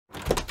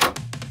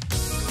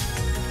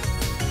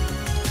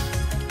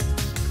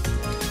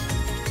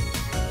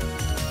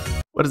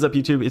What is up,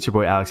 YouTube? It's your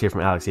boy Alex here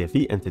from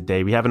AlexCFE, and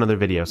today we have another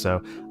video. So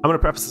I'm going to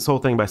preface this whole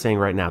thing by saying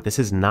right now, this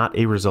is not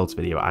a results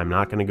video. I'm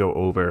not going to go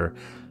over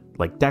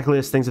like deck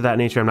lists, things of that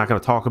nature. I'm not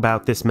going to talk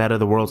about this meta,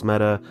 the world's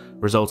meta,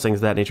 results, things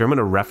of that nature. I'm going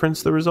to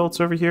reference the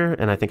results over here,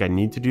 and I think I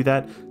need to do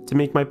that to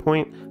make my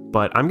point.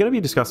 But I'm going to be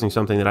discussing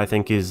something that I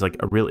think is like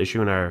a real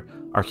issue in our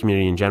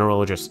community in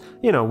general, just,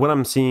 you know, what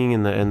I'm seeing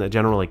in the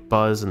general like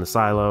buzz in the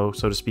silo,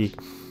 so to speak.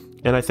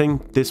 And I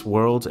think this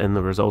world and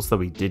the results that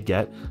we did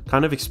get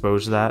kind of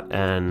exposed that.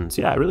 And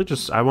yeah,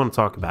 I want to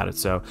talk about it.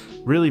 So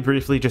really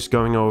briefly, just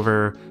going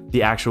over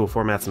the actual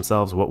formats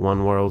themselves, what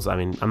won worlds. I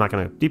mean, I'm not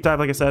going to deep dive,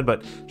 like I said,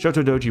 but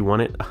Shoto Doji won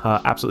it.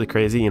 Absolutely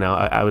crazy. You know,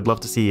 I would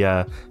love to see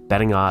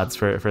betting odds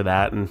for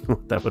that and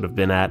what that would have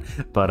been at.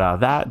 But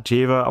that,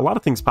 Java, a lot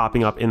of things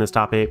popping up in this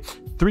top 8.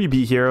 3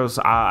 B heroes.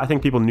 I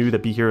think people knew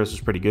that B heroes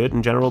was pretty good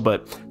in general,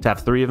 but to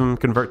have 3 of them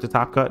convert to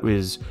top cut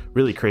was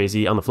really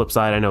crazy. On the flip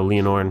side, I know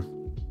Leonorn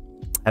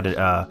had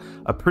a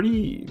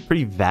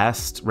pretty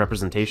vast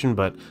representation,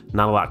 but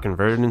not a lot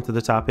converted into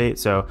the top 8.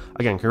 So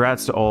again,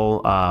 congrats to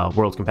all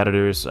world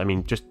competitors. I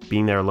mean, just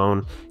being there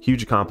alone,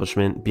 huge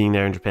accomplishment. Being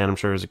there in Japan, I'm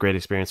sure, is a great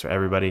experience for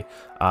everybody.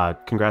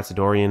 Congrats to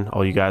Dorian,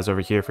 all you guys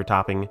over here for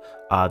topping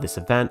this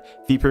event.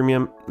 V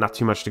Premium, not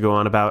too much to go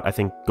on about. I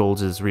think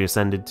Golds is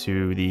reascended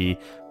to the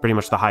pretty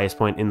much the highest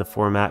point in the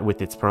format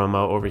with its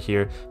promo over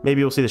here.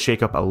 Maybe we'll see the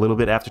shake up a little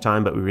bit after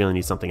time, but we really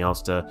need something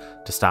else to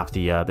stop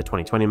the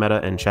 2020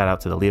 meta. And shout out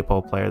to the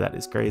Leopold player, that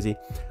is crazy.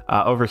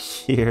 Over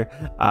here,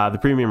 the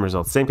premium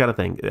results, same kind of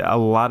thing. A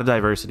lot of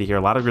diversity here,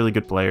 a lot of really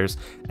good players,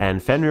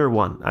 and Fenrir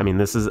won. I mean,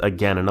 this is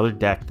again another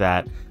deck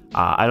that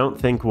I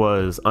don't think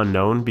was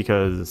unknown,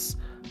 because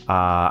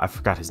I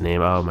forgot his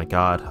name. Oh my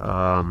god.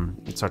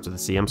 It starts with a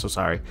C. I'm so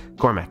sorry.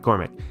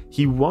 Cormac.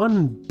 He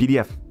won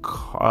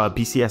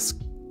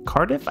BCS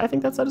Cardiff, I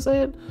think that's how to say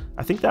it.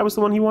 I think that was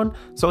the one he won.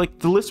 So like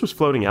the list was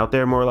floating out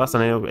there more or less,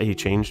 and I know he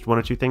changed 1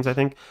 or 2 things, I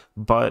think,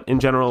 but in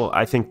general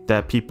I think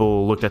that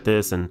people looked at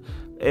this and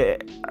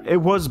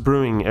it was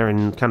brewing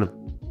and kind of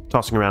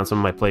tossing around some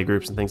of my play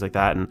groups and things like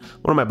that, and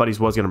one of my buddies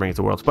was going to bring it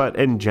to Worlds, but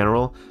in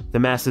general the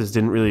masses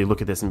didn't really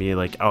look at this and be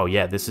like, oh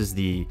yeah, this is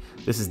the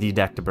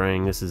deck to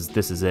bring, this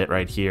is it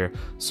right here.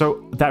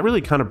 So that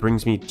really kind of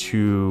brings me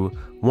to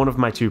one of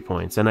my 2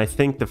 points, and I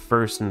think the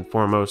first and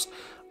foremost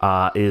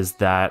is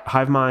that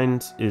hive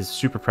mind is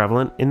super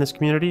prevalent in this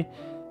community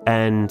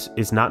and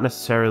is not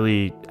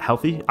necessarily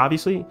healthy,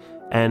 obviously,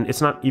 and it's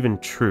not even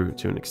true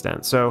to an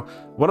extent. So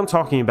what I'm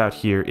talking about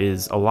here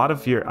is I'm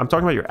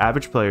talking about your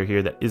average player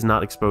here that is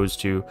not exposed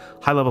to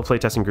high-level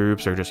playtesting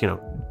groups or just, you know,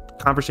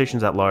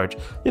 conversations at large.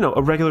 You know,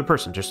 a regular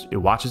person just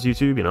watches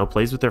YouTube, you know,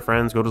 plays with their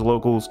friends, go to the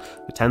locals,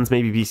 attends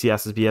maybe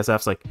BCSs,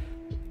 BSFs, like,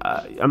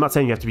 I'm not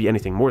saying you have to be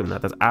anything more than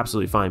that. That's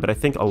absolutely fine. But I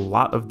think a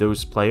lot of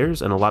those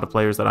players and a lot of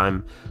players that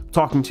I'm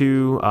talking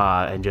to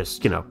and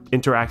just, you know,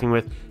 interacting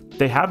with,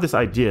 they have this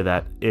idea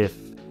that if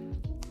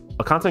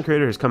a content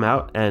creator has come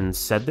out and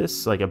said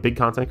this, like a big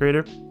content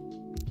creator,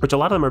 which a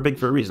lot of them are big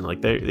for a reason,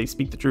 like they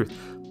speak the truth.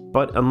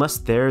 But unless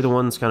they're the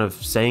ones kind of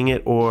saying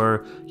it,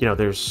 or, you know,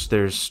 there's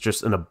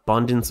just an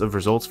abundance of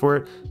results for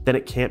it, then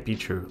it can't be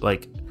true.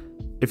 Like,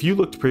 if you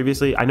looked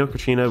previously, I know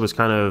Katrina was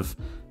kind of,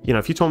 you know,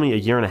 if you told me a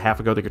year and a half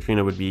ago that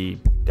Katrina would be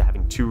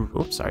having two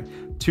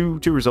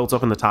results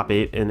up in the top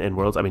 8 in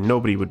Worlds, I mean,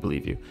 nobody would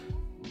believe you.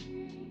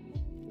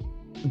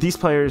 These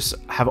players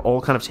have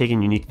all kind of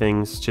taken unique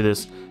things to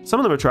this. Some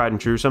of them are tried and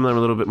true, some of them are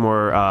a little bit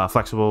more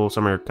flexible,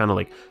 some are kind of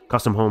like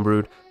custom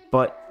homebrewed.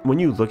 But when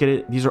you look at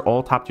it, these are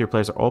all top tier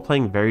players. They're all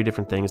playing very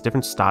different things,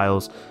 different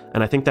styles.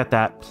 And I think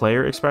that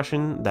player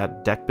expression,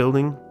 that deck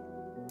building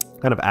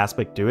kind of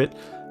aspect to it,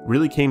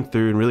 really came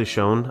through and really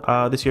shown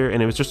this year,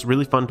 and it was just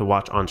really fun to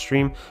watch on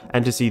stream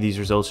and to see these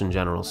results in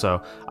general.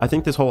 So I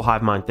think this whole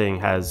hive mind thing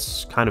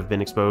has kind of been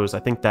exposed. I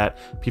think that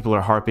people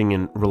are harping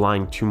and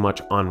relying too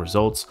much on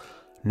results.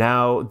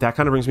 Now that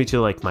kind of brings me to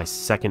like my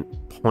second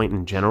point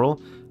in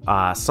general.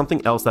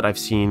 Something else that I've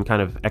seen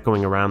kind of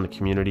echoing around the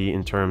community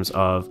in terms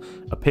of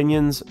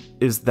opinions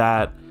is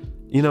that,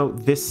 you know,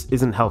 this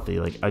isn't healthy.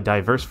 Like, a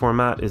diverse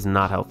format is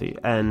not healthy.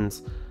 And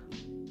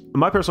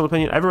my personal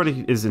opinion,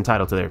 everybody is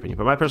entitled to their opinion,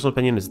 but my personal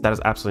opinion is that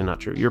is absolutely not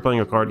true. You're playing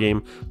a card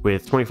game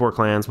with 24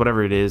 clans,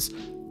 whatever it is.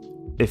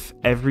 If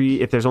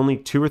there's only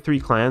 2 or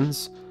 3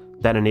 clans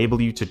that enable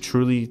you to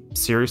truly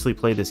seriously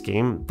play this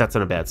game, that's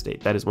in a bad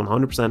state. That is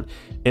 100%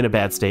 in a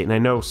bad state. And I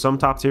know some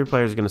top tier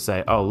players are going to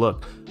say, oh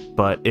look,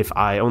 but if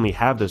I only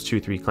have those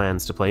 2-3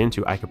 clans to play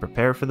into, I could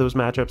prepare for those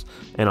matchups,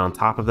 and on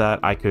top of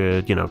that, I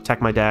could, you know,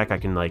 tech my deck. I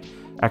can like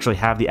actually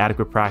have the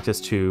adequate practice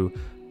to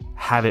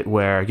have it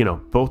where, you know,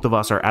 both of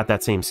us are at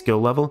that same skill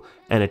level,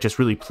 and it just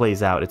really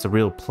plays out. It's a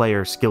real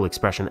player skill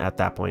expression at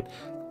that point.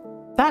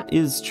 That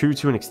is true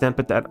to an extent,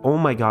 but that, oh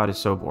my god, is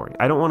so boring.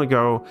 I don't want to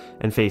go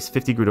and face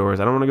 50 Grudoras.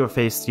 I don't want to go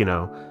face, you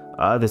know,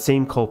 the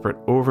same culprit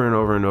over and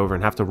over and over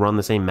and have to run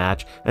the same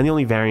match, and the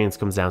only variance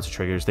comes down to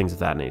triggers, things of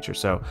that nature.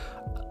 So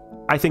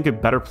I think a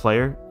better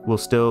player will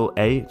still,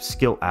 A,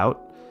 skill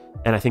out,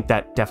 And I think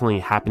that definitely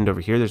happened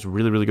over here. There's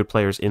really, really good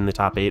players in the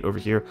top 8 over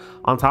here.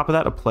 On top of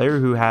that, a player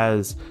who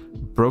has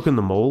broken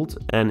the mold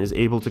and is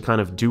able to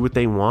kind of do what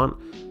they want,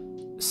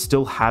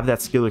 still have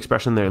that skill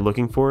expression they're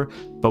looking for,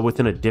 but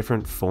within a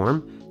different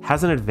form,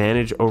 has an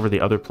advantage over the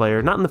other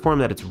player. Not in the form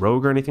that it's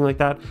rogue or anything like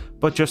that,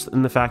 but just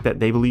in the fact that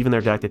they believe in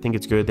their deck, they think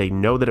it's good, they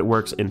know that it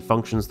works and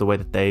functions the way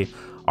that they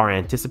are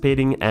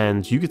anticipating.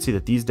 And you could see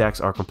that these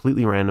decks are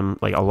completely random.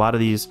 Like, a lot of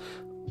these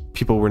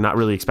people were not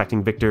really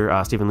expecting Victor,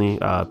 Stephen Lee,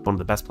 one of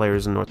the best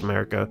players in North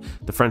America.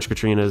 The French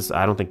Katrinas,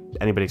 I don't think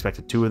anybody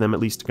expected 2 of them at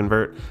least to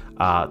convert.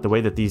 The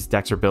way that these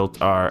decks are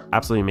built are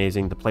absolutely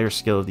amazing. The player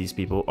skill of these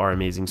people are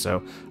amazing.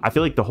 So I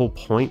feel like the whole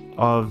point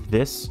of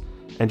this,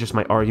 and just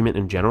my argument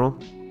in general,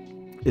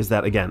 is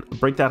that, again,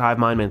 break that hive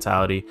mind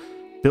mentality,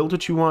 build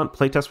what you want,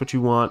 playtest what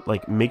you want,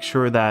 like, make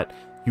sure that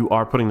you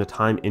are putting the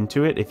time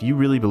into it. If you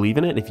really believe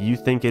in it, if you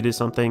think it is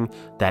something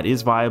that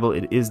is viable,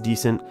 it is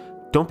decent,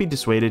 don't be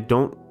dissuaded.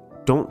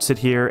 Don't sit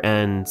here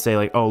and say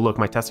like, oh, look,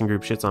 my testing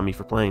group shits on me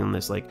for playing on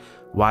this. Like,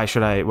 why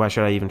should I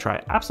even try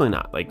it? Absolutely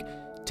not. Like,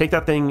 take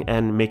that thing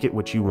and make it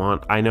what you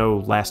want. I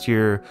know last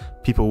year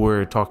people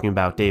were talking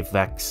about Dave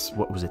Vex,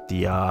 what was it,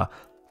 the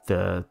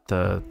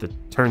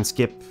turn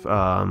skip,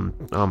 oh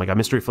my god,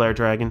 Mystery Flare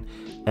Dragon,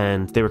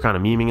 and they were kind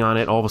of memeing on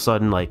it. All of a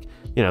sudden, like,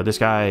 you know, this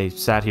guy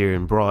sat here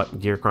and brought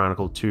Gear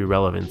Chronicle to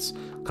relevance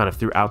kind of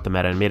throughout the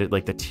meta and made it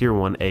like the tier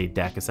 1A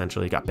deck.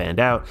 Essentially got banned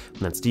out,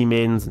 and then Steam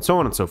Maidens and so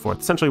on and so forth.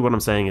 Essentially what I'm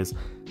saying is,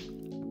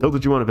 build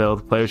what you want to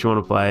build, play what you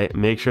want to play,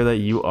 make sure that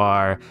you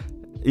are,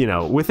 you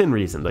know, within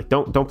reason. Like,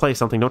 don't play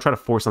something, don't try to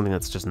force something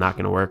that's just not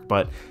going to work,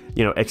 but,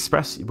 you know,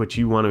 express what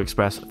you want to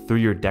express through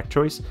your deck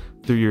choice,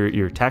 through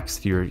your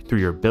text, through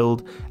your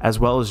build, as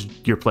well as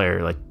your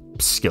player like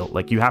skill.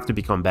 Like, you have to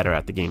become better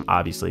at the game,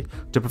 obviously,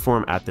 to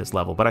perform at this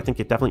level, but I think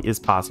it definitely is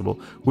possible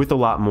with a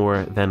lot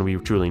more than we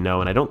truly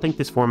know. And I don't think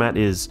this format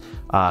is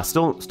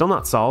still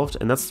not solved,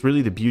 and that's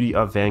really the beauty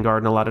of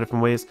Vanguard in a lot of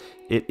different ways.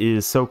 It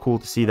is so cool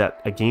to see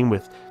that a game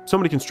with so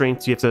many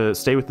constraints, you have to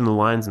stay within the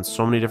lines in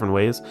so many different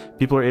ways,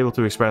 people are able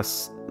to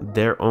express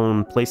their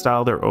own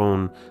playstyle, their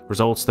own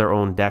results, their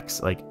own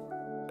decks, like,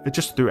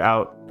 just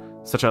throughout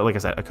such a, like I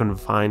said, a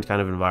confined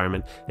kind of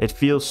environment. It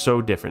feels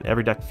so different.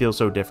 Every deck feels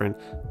so different.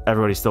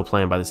 Everybody's still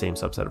playing by the same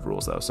subset of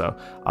rules though. So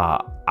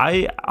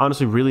I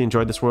honestly really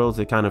enjoyed this world.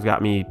 It kind of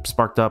got me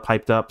sparked up,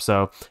 hyped up.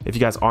 So if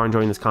you guys are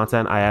enjoying this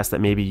content, I ask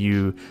that maybe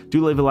you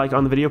do leave a like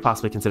on the video,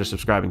 possibly consider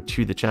subscribing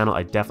to the channel.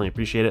 I definitely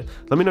appreciate it.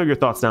 Let me know your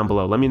thoughts down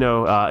below. Let me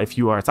know if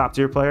you are a top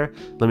tier player.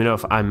 Let me know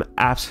if I'm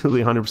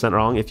absolutely 100%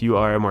 wrong. If you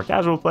are a more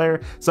casual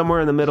player, somewhere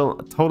in the middle,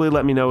 totally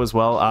let me know as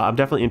well. I'm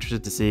definitely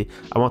interested to see.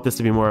 I want this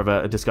to be more of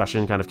a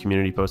discussion kind of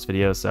community post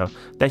videos. So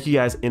thank you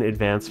guys in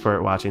advance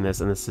for watching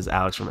this. And this is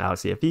Alex from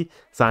Alex CFP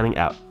signing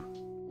out.